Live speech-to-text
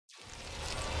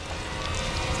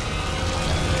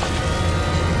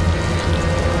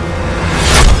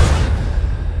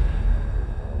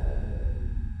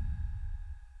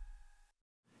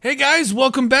Hey guys,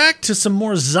 welcome back to some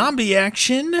more zombie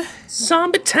action.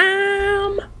 Zombie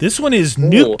time! This one is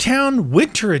NUKETOWN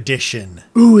Winter Edition.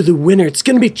 Ooh, the winter. It's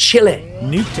gonna be chilly.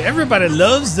 Everybody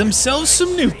loves themselves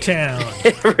some NUKETOWN.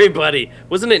 Everybody.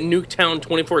 Wasn't it NUKETOWN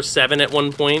 24/7 at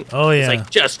one point? Oh, yeah. It's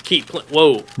like, just keep playing.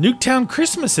 Whoa. NUKETOWN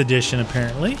Christmas Edition,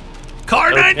 apparently.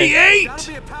 Car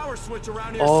 98!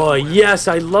 Oh, yes,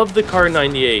 I love the Car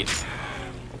 98.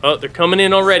 Oh, they're coming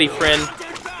in already, friend.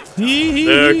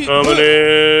 They're coming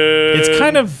in. It's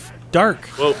kind of dark.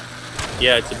 Whoa.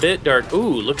 Yeah, it's a bit dark.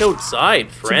 Ooh, look outside,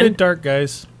 friend. It's a bit dark,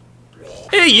 guys.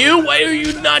 Hey, you! Why are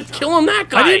you not killing that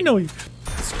guy? I didn't know he...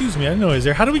 Excuse me, I didn't know he was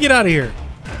there. How do we get out of here?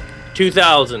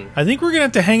 2,000. I think we're gonna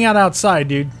have to hang out outside,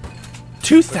 dude.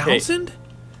 2,000? Okay.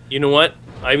 You know what?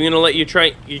 I'm gonna let you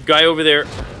try. You guy over there.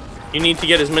 You need to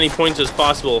get as many points as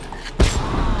possible.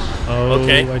 Oh,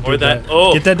 okay. I did Or that.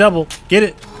 Oh. Get that double. Get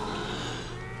it.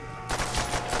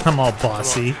 I'm all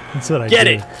bossy. That's what I do. Get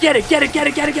it.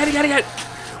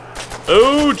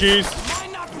 Oh, jeez.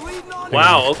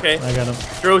 Wow, okay. I got him.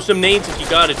 Throw some nades if you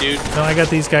got it, dude. No, I got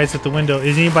these guys at the window.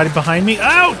 Is anybody behind me?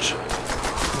 Ouch!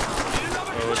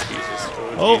 Oh, Jesus.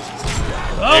 Oh.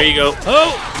 Jesus. There you go.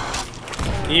 Oh!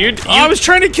 I was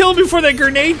trying to kill him before that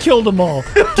grenade killed them all.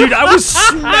 Dude, I was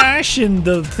smashing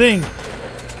the thing.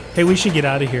 Hey, we should get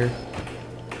out of here.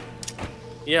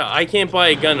 Yeah, I can't buy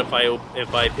a gun if I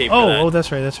pay for that. Oh,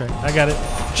 that's right, that's right. I got it.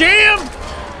 Jam!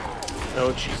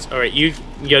 Oh, jeez. All right, you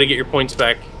gotta get your points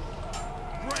back.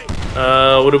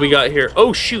 What do we got here?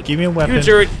 Oh, shoot. Give me a weapon.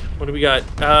 What do we got?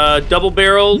 Double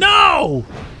barrel. No!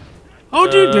 Oh,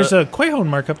 dude, there's a Quahone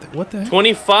mark up there. What the heck?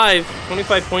 25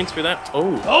 points for that.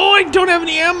 Oh. Oh, I don't have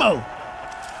any ammo.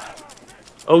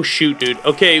 Oh, shoot, dude.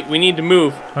 Okay, we need to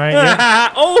move. All right.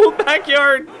 Yeah. Oh,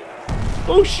 backyard.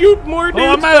 Oh, shoot, more dudes.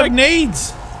 Oh, I'm out of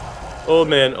nades. Oh,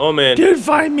 man. Oh, man. Dude,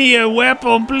 find me a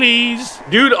weapon, please.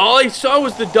 Dude, all I saw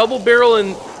was the double barrel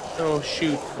and... Oh,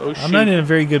 shoot. Oh, shoot. I'm not in a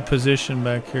very good position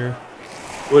back here.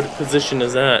 What position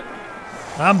is that?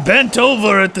 I'm bent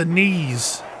over at the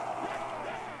knees.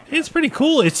 It's pretty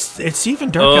cool. It's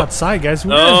even dark outside, guys.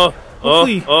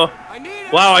 Hopefully...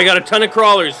 Wow, I got a ton of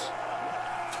crawlers.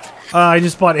 I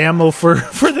just bought ammo for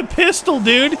the pistol,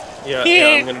 dude. Yeah,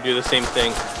 I'm gonna do the same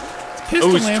thing.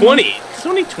 Pistol it's ammo. 20. It's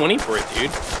only 20 for it, dude.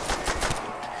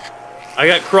 I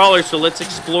got crawlers, so let's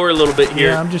explore a little bit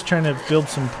here. Yeah, I'm just trying to build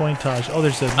some pointage. Oh,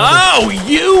 there's another. Oh,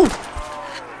 you!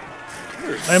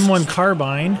 M1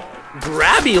 carbine.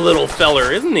 Grabby little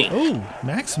feller, isn't he? Oh,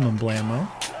 maximum blammo.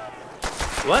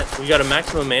 What? We got a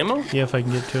maximum ammo? Yeah, if I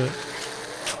can get to it.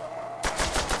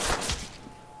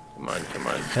 Come on.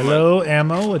 Hello,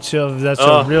 ammo. That's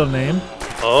your real name.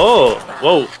 Oh,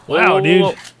 whoa. Wow, dude.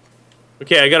 Whoa.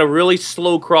 Okay, I got a really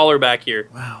slow crawler back here.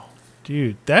 Wow,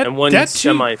 dude. That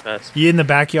semi-fast. You in the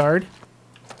backyard?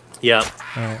 Yeah.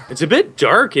 Right. It's a bit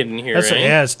dark in here, right?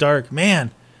 Yeah, it's dark. Man,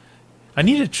 I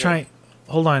need to try... Yeah.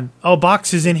 Hold on. Oh,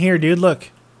 box is in here, dude. Look.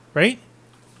 Right?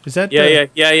 Is that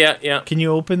Yeah. Can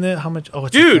you open it? How much? Oh,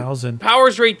 it's dude, 1,000.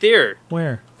 Power's right there.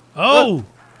 Where? Oh!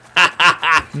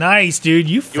 Nice, dude.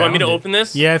 You want me to open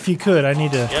this? Yeah, if you could. I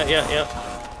need to... Yeah.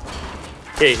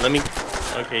 Okay, let me...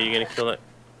 Okay, you're gonna kill that.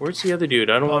 Where's the other dude?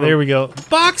 I don't want to... there we go.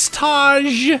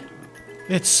 Boxtage!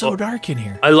 It's so dark in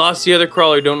here. I lost the other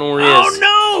crawler. Don't know where he is.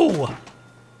 Oh, no!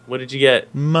 What did you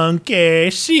get? Monkey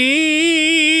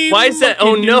sheep. Why is that?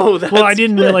 Oh, no. Well, I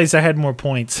didn't realize I had more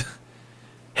points.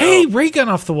 Hey, ray gun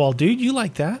off the wall, dude. You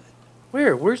like that?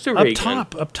 Where? Where's the ray gun?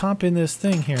 Up top in this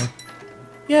thing here.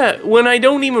 Yeah, when I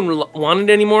don't even want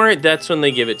it anymore, that's when they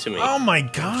give it to me. Oh, my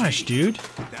gosh, dude.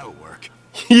 That'll work.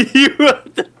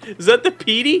 Is that the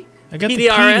PD? I got PDRS? the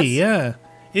PD, yeah.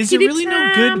 Is there really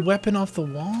no good weapon off the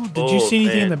wall? Did you see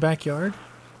anything in the backyard?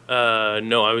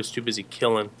 No, I was too busy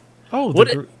killing. Oh,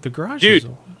 the garage dude, is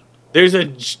open. There's a...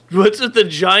 What's with the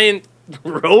giant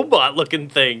robot-looking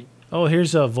thing? Oh,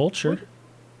 here's a vulture. What?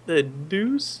 The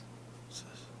deuce?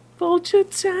 Vulture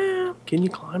time. Can you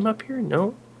climb up here?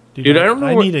 No. Dude, I don't know.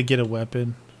 I need to get a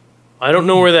weapon. I don't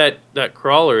know where that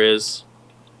crawler is.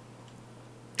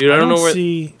 Dude, I don't know where...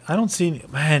 I don't see...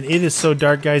 Man, it is so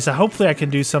dark, guys. Hopefully I can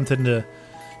do something to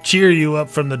cheer you up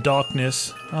from the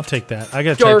darkness. I'll take that. I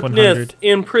got a Type 100. Darkness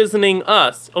imprisoning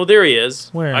us. Oh, there he is.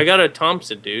 Where? I got a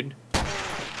Thompson, dude.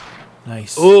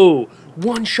 Nice. Oh,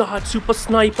 one shot, super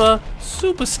sniper.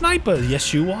 Super sniper.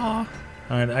 Yes, you are.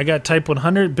 All right, I got Type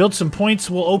 100. Build some points.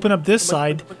 We'll open up this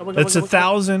side. That's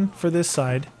 1,000 for this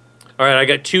side. All right, I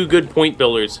got two good point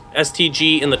builders.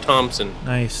 STG and the Thompson.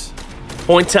 Nice.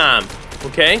 Point time.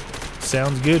 Okay?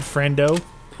 Sounds good, friendo.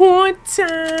 Point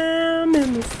time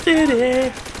in the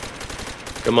city.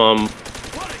 Come on.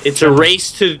 It's a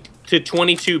race to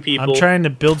 22 people. I'm trying to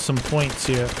build some points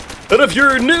here. And if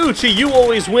you're new to You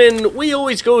Always Win, we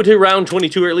always go to round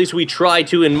 22, or at least we try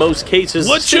to in most cases.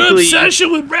 What's your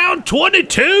obsession with round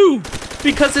 22?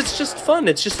 Because it's just fun.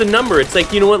 It's just a number. It's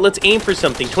like, you know what? Let's aim for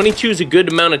something. 22 is a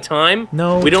good amount of time.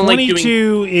 No, we don't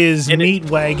 22 is meat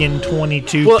wagon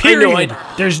 22. Well, period.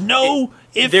 There's no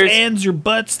ifs, ands, or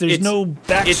buts. There's no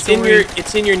backstory.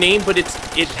 It's in your name, but it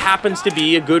happens to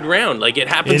be a good round. Like, it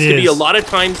happens to be a lot of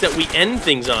times that we end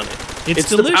things on it. It's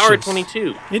delicious. The power of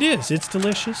 22. It is. It's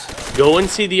delicious. Go and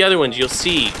see the other ones. You'll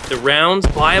see the rounds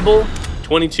viable.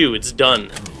 22. It's done.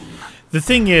 The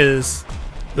thing is,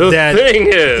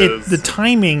 the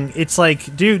timing. It's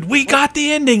like, dude, we got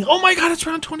the ending. Oh my god, it's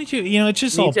round 22. You know, it's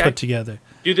just all put together.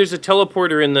 Dude, there's a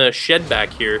teleporter in the shed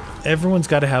back here. Everyone's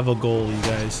got to have a goal, you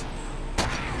guys.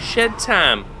 Shed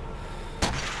time.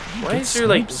 Why is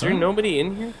there is there nobody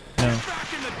in here? No.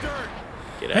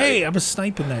 Hey, I was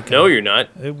sniping that guy. No, you're not.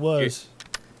 It was.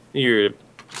 You're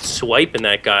swiping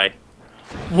that guy.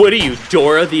 What are you,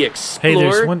 Dora the Explorer? Hey,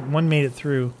 there's one made it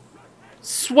through.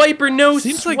 Swiper, no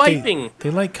Seems swiping. Like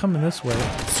they like coming this way.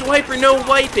 Swiper, no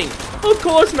wiping. Of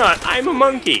course not. I'm a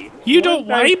monkey. You don't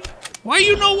wipe? Why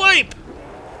you no wipe?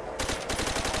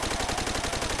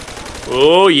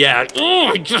 Oh, yeah. Oh,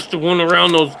 I just went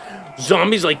around those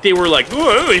zombies like they were like, oh,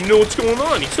 I don't even know what's going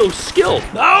on. He's so skilled.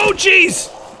 Oh,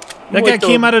 jeez. That guy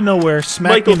came out of nowhere,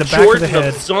 smacked me in the back of the head.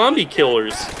 Of zombie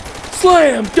killers.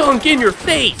 Slam dunk in your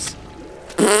face.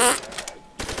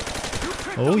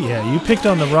 Oh yeah, you picked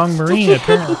on the wrong Marine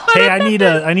apparently. Hey,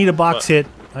 I need a box hit.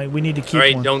 We need to keep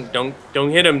one. All right, don't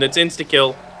hit him. That's insta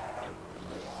kill.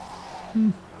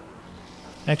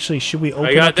 Actually, should we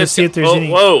open up to see if there's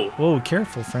any? Whoa,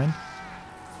 careful, friend.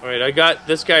 All right, I got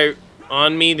this guy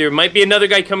on me. There might be another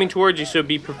guy coming towards you, so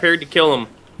be prepared to kill him.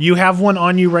 You have one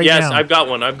on you right now. Yes, I've got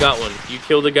one. You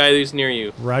kill the guy who's near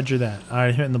you. Roger that. All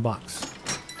right, hit in the box.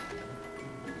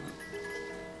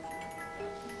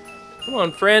 Come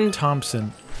on, friend.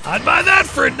 Thompson. I'd buy that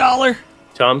for $1.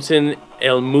 Thompson,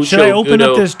 El Mucho Should I open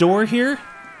up this door here?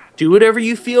 Do whatever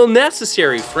you feel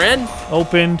necessary, friend.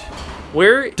 Opened.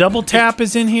 Where? Double tap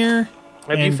is in here.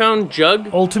 Have you found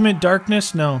Jug? Ultimate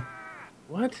Darkness? No.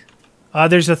 What?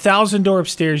 There's a 1,000 door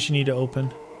upstairs you need to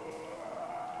open.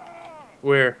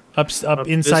 Where? Up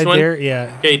inside there?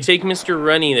 Yeah. Okay, take Mr.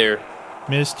 Runny there.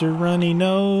 Mr. Runny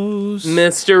Nose.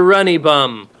 Mr. Runny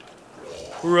Bum.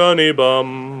 Runny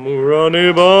Bum,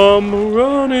 Runny Bum,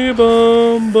 Runny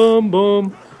Bum, Bum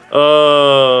Bum.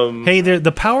 Hey,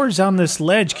 the power's on this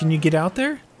ledge. Can you get out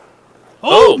there?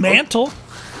 Oh, mantle.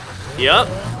 Yep.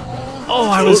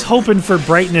 Oh, I was hoping for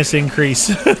brightness increase.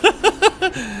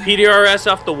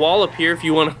 PDRS off the wall up here if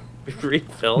you want to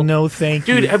refill. No, thank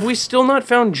you. Dude, have we still not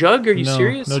found Jug? Are you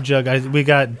serious? No Jug. We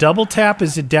got double tap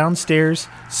is downstairs.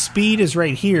 Speed is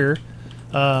right here.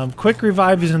 Quick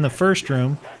revive is in the first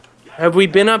room. Have we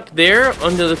been up there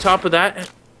under the top of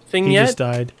that thing yet? He just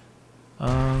died.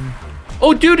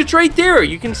 Oh, dude, it's right there.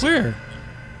 You can see.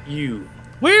 Where?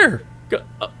 Where?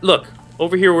 Look,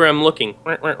 over here where I'm looking.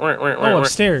 Oh,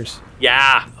 upstairs.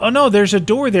 Yeah. Oh no, there's a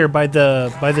door there by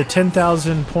the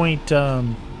 10,000 point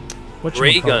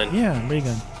ray gun. Yeah, ray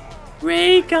gun.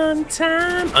 Ray gun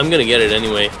time. I'm gonna get it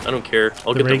anyway. I don't care.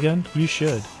 I'll get the ray gun. You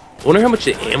should. I wonder how much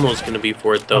the ammo is gonna be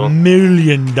for it though. $1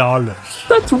 million.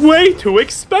 That's way too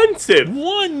expensive.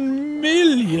 1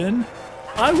 million.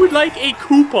 I would like a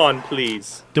coupon,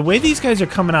 please. The way these guys are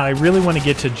coming out, I really want to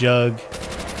get to Jug.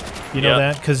 You know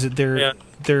that? Because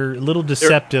they're a little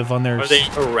deceptive on their... Are they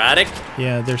erratic?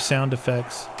 Yeah, their sound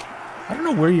effects. I don't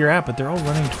know where you're at, but they're all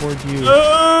running toward you.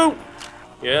 Oh!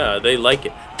 Yeah, they like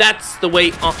it. That's the way...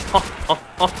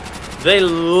 They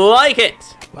like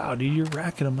it! Wow, dude, you're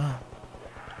racking them up.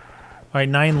 All right,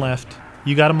 9 left.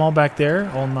 You got them all back there?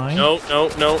 All 9? No.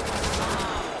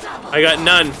 I got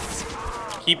none.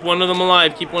 Keep one of them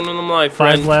alive. Keep one of them alive,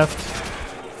 friend. 5 left.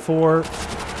 4.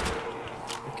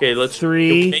 Okay, let's...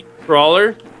 3. Make a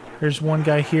crawler. There's one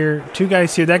guy here. 2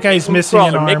 guys here. That guy's missing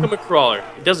an arm. Make him a crawler.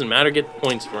 It doesn't matter. Get the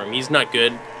points for him. He's not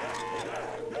good.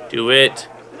 Do it.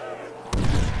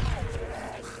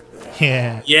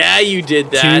 Yeah. Yeah, you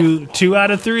did that. 2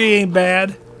 out of 3 ain't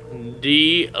bad.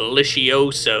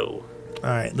 Delicioso. All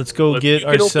right, let's go get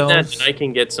ourselves. Open that and I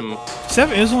can get some. It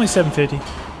was only $7.50.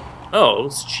 Oh, it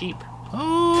was cheap.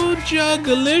 Oh,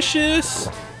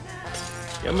 Jugalicious.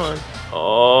 Come on.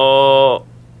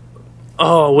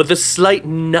 Oh, with a slight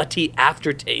nutty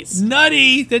aftertaste.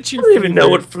 Nutty? That's your I don't even know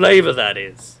what flavor that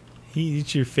is.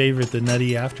 It's your favorite, the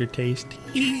nutty aftertaste.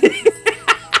 I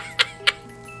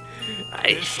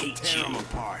hate you.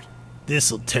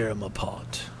 This'll tear him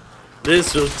apart.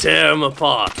 This will tear them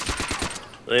apart.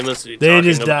 They must be they talking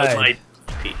just about died. my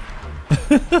pee.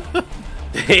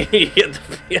 They get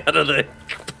the pee out of the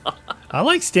pot. I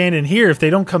like standing here if they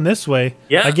don't come this way.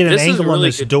 Yeah, I get an this is angle on really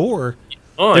this good. door.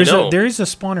 Oh, I know. There is a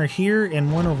spawner here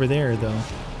and one over there, though.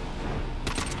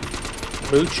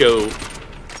 Mucho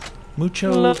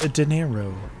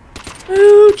dinero.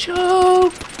 Mucho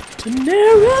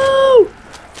dinero.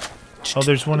 Oh,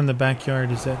 there's one in the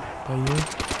backyard. Is that by you?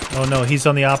 Oh, no, he's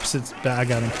on the opposite. I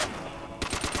got him.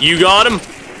 You got him?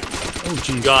 Oh,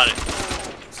 jeez. Got it.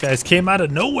 These guys came out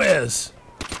of nowheres.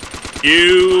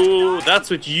 That's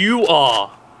what you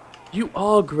are. You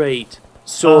are great.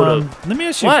 Sort of. Let me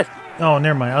ask you. What? Oh,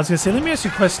 never mind. I was going to say, let me ask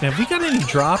you a question. Have we got any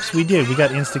drops? We did. We got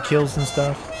insta kills and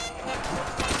stuff.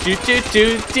 Do, do,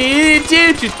 do, do,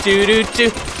 do, do, do,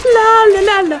 do. La, la,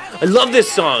 la, la. I love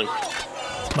this song.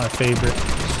 It's my favorite.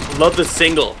 I love the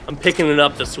single. I'm picking it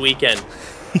up this weekend.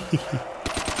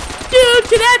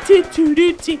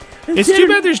 It's too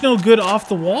bad there's no good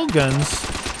off-the-wall guns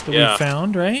that we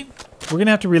found, right? We're going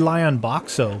to have to rely on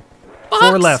Boxo.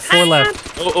 Four left.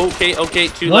 Oh, okay,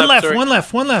 two one left.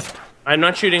 One left. I'm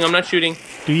not shooting.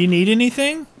 Do you need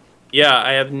anything? Yeah,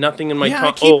 I have nothing in my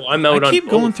car. I'm out on... I keep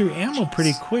going through ammo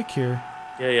pretty quick here.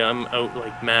 Yeah, I'm out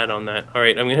like mad on that. All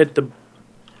right, I'm going to hit the...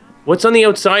 What's on the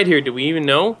outside here? Do we even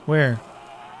know? Where?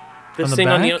 This on the thing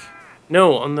back? on the...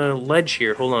 No, on the ledge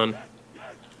here. Hold on.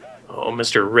 Oh,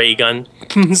 Mr. Ray Gun.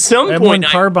 M1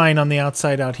 carbine on the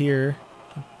outside out here.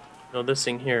 No, this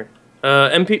thing here.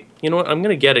 MP... You know what? I'm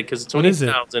going to get it because it's only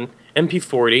 1,000.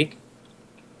 MP40.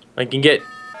 I can get...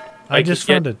 I just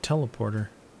found a teleporter.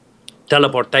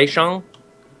 Teleportation.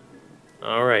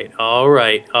 All right.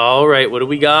 What do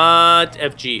we got?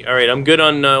 FG. All right, I'm good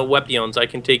on weapons. I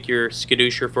can take your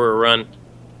skadooshire for a run.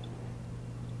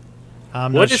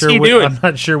 What is he doing? I'm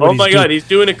not sure what he's doing. Oh my god, he's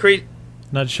doing a crazy...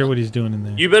 Not sure what he's doing in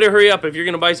there. You better hurry up if you're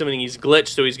going to buy something. He's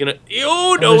glitched, so he's going to...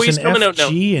 Oh, no, he's coming out now.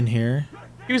 There's an FG in here.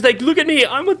 He was like, look at me,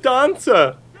 I'm a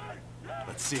dancer.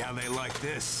 Let's see how they like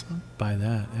this. Buy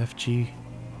that, FG.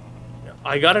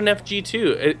 I got an FG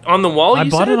too. On the wall, I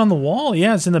bought it on the wall.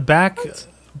 Yeah, it's in the back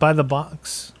by the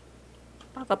box.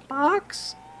 By the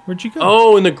box? Where'd you go?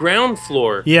 Oh, in the ground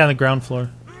floor. Yeah, on the ground floor.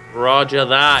 Roger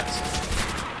that.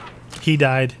 He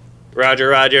died.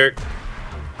 Roger.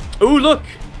 Oh, look.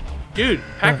 Dude,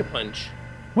 Pack-a-Punch.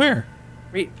 Where?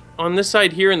 Right on this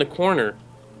side here in the corner.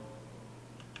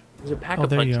 There's a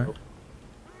Pack-a-Punch. Oh, there you are.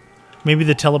 Maybe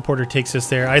the teleporter takes us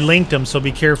there. I linked them, so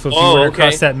be careful if you run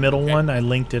across that middle one. I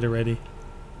linked it already.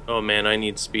 Oh man, I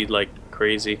need speed like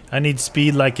crazy. I need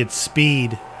speed like it's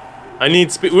speed. I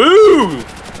need speed. Woo!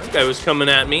 That guy was coming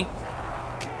at me.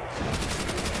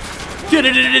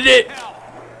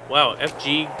 Wow,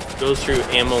 FG goes through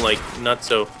ammo like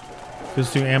nutso.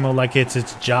 Goes through ammo like it's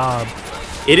its job.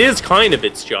 It is kind of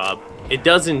its job. It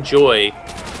does enjoy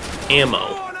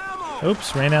ammo.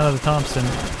 Oops, ran out of the Thompson.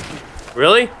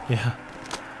 Really? Yeah.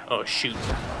 Oh, shoot.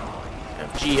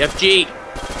 FG.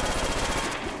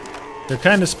 They're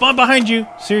kind of spawned behind you.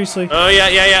 Seriously. Oh,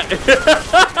 yeah.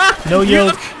 No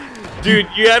yoke. Dude,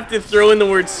 you have to throw in the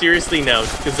word seriously now,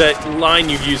 because that line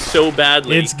you've used so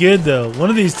badly. It's good, though. One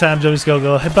of these times I'm just going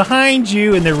to go, behind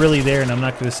you, and they're really there, and I'm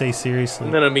not going to say seriously.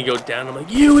 And then let me go down. I'm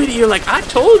like, you idiot. You're like, I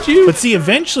told you. But see,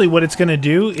 eventually what it's going to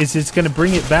do is it's going to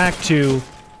bring it back to,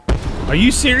 are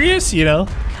you serious? You know?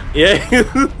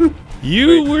 Yeah.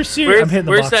 You were serious. I'm hitting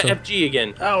the box. Where's that up. FG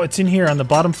again? Oh, it's in here on the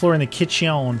bottom floor in the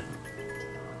kitchen.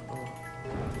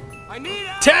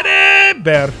 Teddy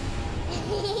bear.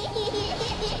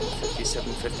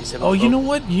 57. Oh, you know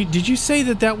what? Did you say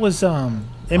that was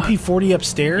MP40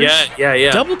 upstairs?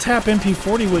 Yeah. Double tap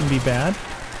MP40 wouldn't be bad.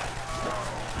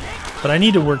 But I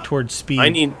need to work towards speed. I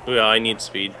need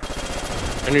speed.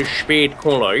 I need speed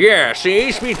cooler. Yeah,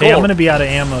 see? Speed cooler. Hey, I'm going to be out of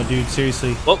ammo, dude.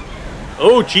 Seriously.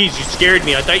 Oh, jeez, you scared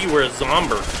me. I thought you were a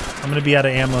zombie. I'm going to be out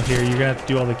of ammo here. You're going to have to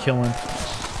do all the killing.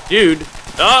 Dude.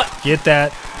 Get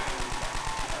that.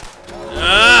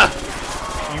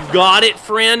 You got it,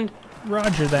 friend?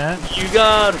 Roger that. You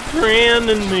got a friend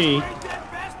in me.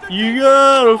 You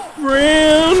got a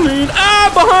friend in...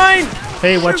 behind!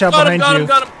 Hey, watch out behind you.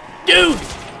 Got him. Dude!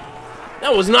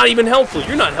 That was not even helpful.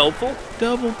 You're not helpful.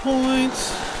 Double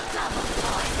points.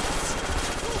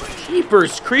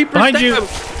 Creepers. Behind you.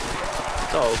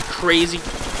 Oh, crazy.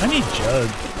 I need Jug.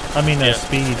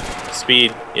 Speed.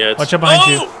 Speed, yeah. Watch out behind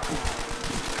you.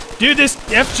 Dude, this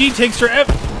FG takes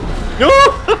forever. No!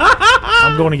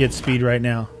 I'm going to get speed right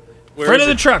now. Front of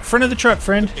the truck, friend.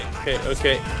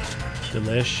 Okay.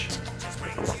 Delish.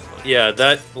 Yeah,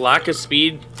 that lack of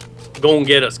speed gonna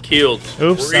get us killed.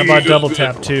 Oops, I bought double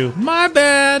tap too. My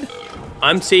bad.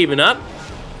 I'm saving up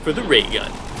for the ray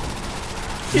gun.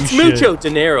 It's mucho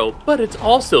dinero, but it's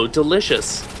also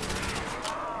delicious.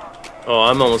 Oh,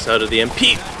 I'm almost out of the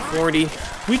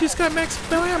MP40. We just got max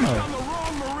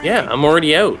ammo. Yeah, I'm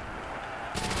already out.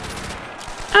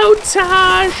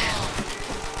 Outage!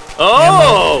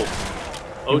 Oh!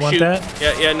 Oh, You want shoot.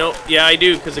 that? Yeah, no. Yeah, I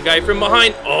do, because the guy from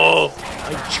behind. Oh!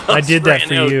 I did that for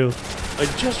ran out. you. I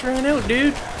just ran out,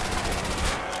 dude.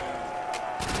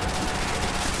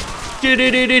 Do.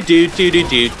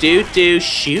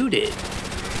 Shoot it.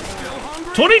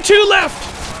 22 left.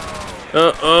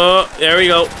 There we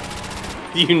go.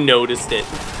 You noticed it.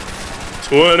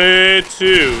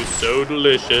 22, so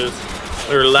delicious.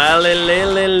 Or la la la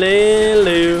la la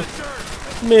la.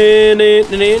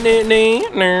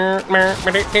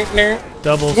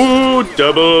 Doubles. Ooh,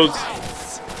 doubles.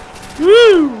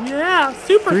 Woo, yeah,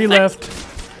 super. 3 sexy.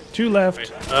 left. 2 left.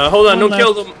 Hold on, One don't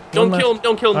kill left. them. Don't One kill left.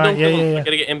 them, don't kill them, Alright, don't kill yeah, them. yeah. I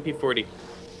gotta get MP40.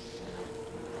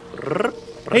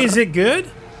 Hey, is it good?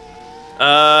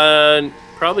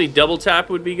 Probably double tap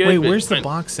would be good. Wait, but where's the fine.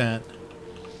 box at?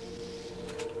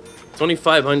 It's only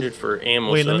 500 for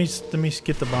ammo. Wait, so let me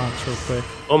get the box real quick.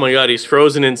 Oh my god, he's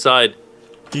frozen inside.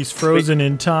 He's frozen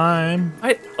in time.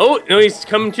 Oh, no, he's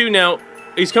coming too now.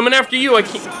 He's coming after you. I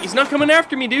can't. He's not coming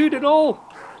after me, dude, at all.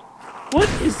 What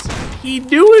is he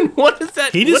doing? What is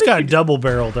that? He just got double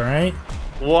barreled, all right?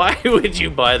 Why would you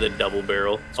buy the double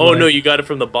barrel? Oh, what no, I- you got it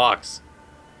from the box.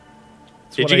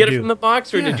 Did what you I get do. it from the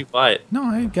box, or Yeah. did you buy it? No,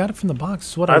 I got it from the box.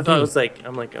 It's what I I do. thought it was like,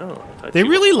 I'm like, oh. I thought They you-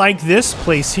 really like this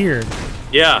place here.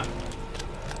 Yeah.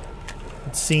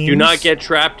 It seems. Do not get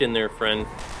trapped in there, friend.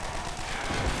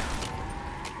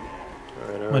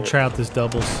 I'm gonna try out this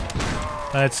doubles.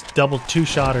 That's double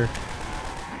 2-shotter.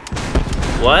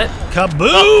 What?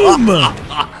 Kaboom!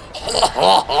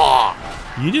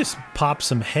 You just popped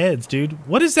some heads, dude.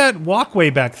 What is that walkway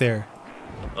back there?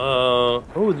 Oh,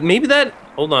 maybe that.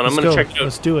 Hold on, I'm Let's gonna go. check it out.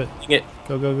 Let's do it. Get,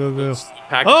 Go, go, go, go.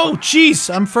 pack Oh,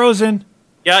 jeez, I'm frozen.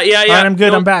 yeah. All right, I'm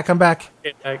good. No. I'm back. I'm back.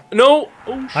 No.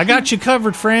 Oh, I got you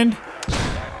covered, friend.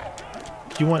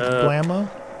 Do you want blammo?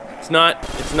 It's not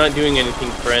doing anything,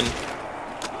 friend.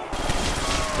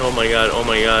 Oh my god. Oh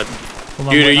my god. Hold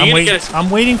on, Dude, are you I'm gonna waiting. get us- I'm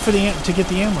waiting for to get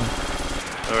the ammo.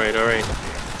 All right.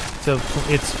 So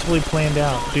it's totally planned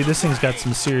out, dude. This thing's got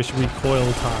some serious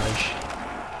recoil-tage.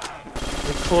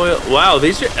 Recoil. Wow,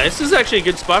 this is actually a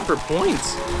good spot for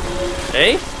points.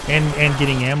 Hey? And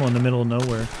getting ammo in the middle of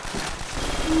nowhere.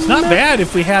 It's not bad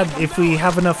if we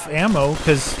have enough ammo,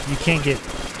 because you can't get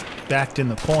backed in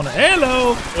the corner.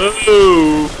 Hello.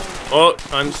 Oh,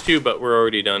 ×2, but we're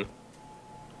already done.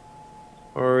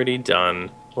 Already done.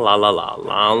 La la la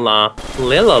la la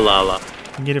la la la la.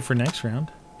 You can get it for next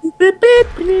round.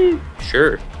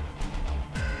 Sure.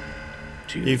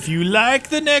 If you like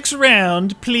the next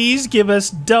round, please give us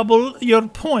double your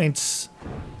points.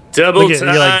 Double Look at, time.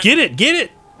 you're like, get it. Get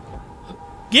it.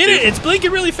 It's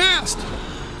blinking really fast.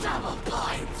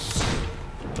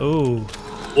 Oh,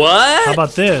 What? how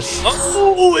about this?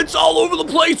 Oh, it's all over the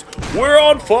place. We're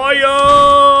on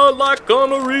fire like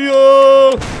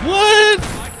gonorrhea. What?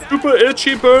 Super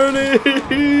itchy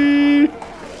burning.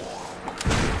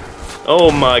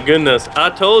 Oh my goodness. I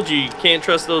told you can't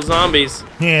trust those zombies.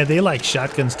 Yeah, they like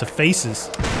shotguns to faces.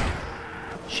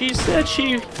 She said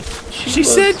she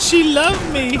said she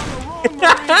loved me.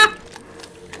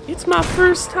 it's my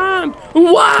first time.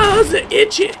 Why is it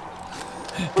itchy?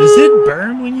 Does it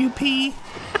burn when you pee?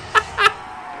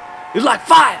 It's like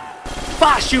fire.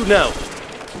 Fire shooting out.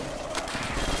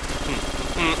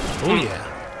 Oh yeah.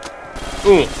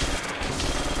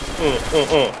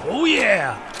 Oh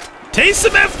yeah. Taste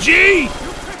some FG.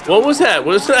 What was that?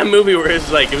 What was that movie where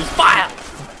it's like it was fire?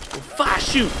 Fire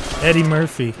shoot. Eddie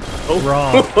Murphy. Oh.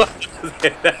 Raw.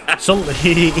 So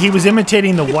he was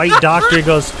imitating the white doctor. He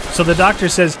goes, so the doctor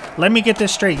says, let me get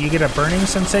this straight. You get a burning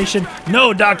sensation?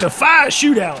 No, doctor, fire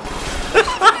shootout.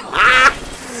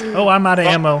 Oh, I'm out of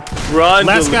ammo. Ron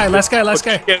Last guy.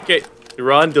 Okay.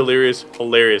 Ron Delirious,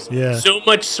 hilarious. Yeah. So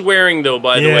much swearing though,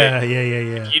 by the way.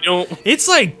 Yeah. You don't. It's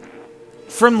like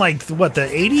from like what, the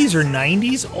 80s or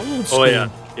 90s? Old school. Oh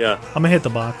yeah. I'm gonna hit the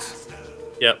box.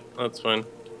 Yep. That's fine.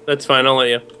 That's fine. I'll let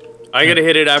you. I gotta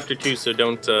hit it after too, so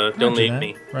don't leave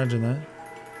me. Roger that.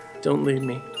 Don't leave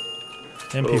me.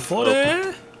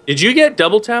 MP40. Did you get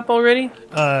double tap already?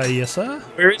 Yes, sir.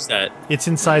 Where is that? It's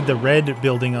inside the red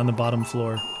building on the bottom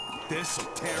floor. This'll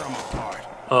tear them apart.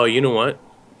 Oh, you know what?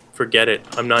 Forget it.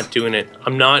 I'm not doing it.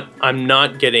 I'm not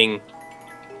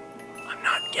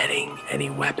getting any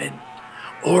weapon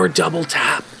or double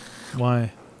tap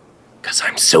Why? because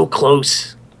I'm so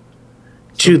close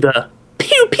to the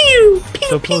pew pew pew.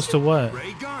 So close to what?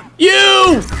 Ray gun.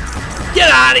 You get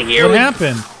out of here. What with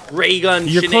happened? Ray gun.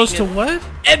 You're close to shenanigans.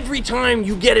 what? Every time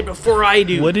you get it before I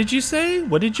do. What did you say?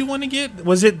 What did you want to get?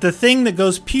 Was it the thing that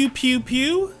goes pew pew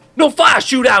pew? No fire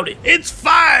shoot out it. It's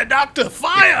fire, Doctor,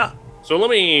 fire! So let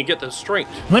me get this straight.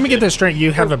 Let me get this straight.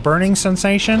 You have a burning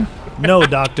sensation? No,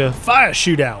 doctor. Fire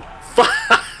shootout.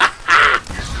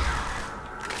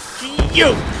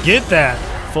 You Get that.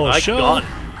 Full show. got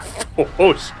it.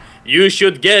 Oh, you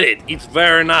should get it. It's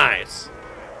very nice.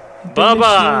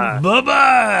 Bye-bye.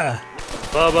 Bye-bye.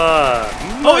 Bye-bye.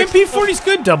 Oh, MP40's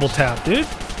good double tap, dude.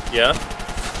 Yeah.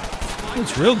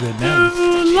 It's real good now.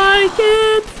 You like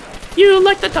it? You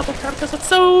like the double tap because it's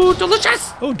so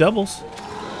delicious. Oh, doubles.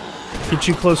 Get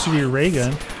you closer to your ray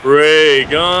gun. Ray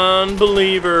gun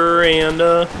believer and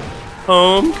a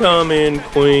homecoming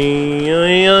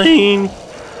queen.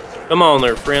 Come on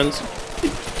there, friends.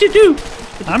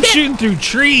 I'm shooting through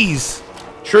trees.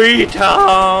 Tree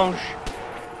tosh.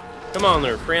 Come on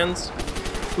there, friends.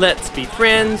 Let's be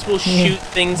friends. We'll shoot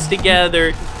things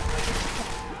together.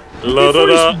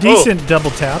 MP40's decent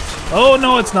double tapped. Oh,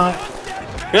 no, it's not.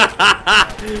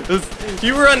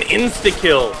 You were on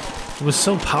insta-kill. It was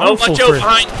so Oh, powerful watch out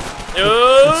behind.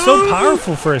 It's so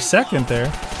powerful for a second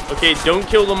there. Okay, don't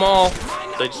kill them all.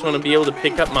 I just want to be able to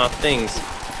pick up my things.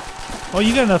 Oh,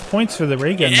 you got enough points for the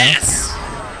ray gun Yes!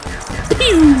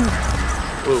 Pew!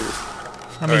 Whoa.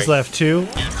 now. How many's left? 2?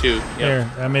 2. Yep.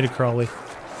 There, I made a crawly.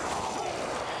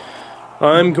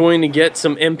 I'm going to get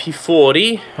some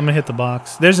MP40. I'm gonna hit the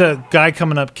box. There's a guy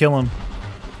coming up. Kill him.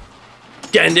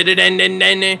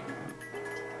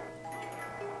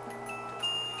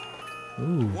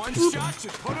 Ooh. One shot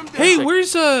should put him down. Hey,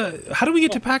 where's how do we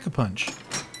get to Pack-a-Punch?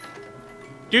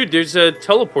 Dude, there's a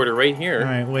teleporter right here. All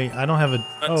right, wait. I don't have a.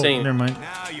 Not Oh, saying- never mind.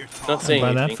 Now you're Not talking. saying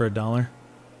Buy that anything. for $1.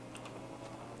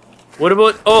 What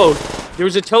about? Oh, there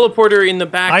was a teleporter in the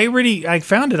back. I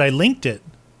found it. I linked it.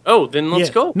 Oh, then let's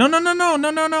Yeah. go. No.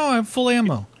 I have full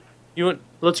ammo. You want?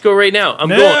 Let's go right now. I'm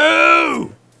going.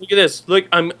 No, Look at this. Look,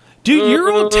 I'm. dude,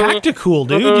 you're all tactical,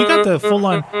 dude. You got the full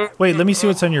on. Wait, let me see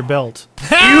what's on your belt.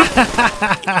 You're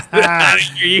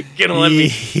gonna let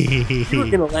me. You're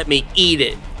gonna let me eat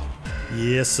it.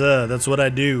 Yes, sir. That's what I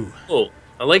do. Oh,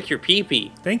 I like your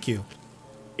pee-pee. Thank you.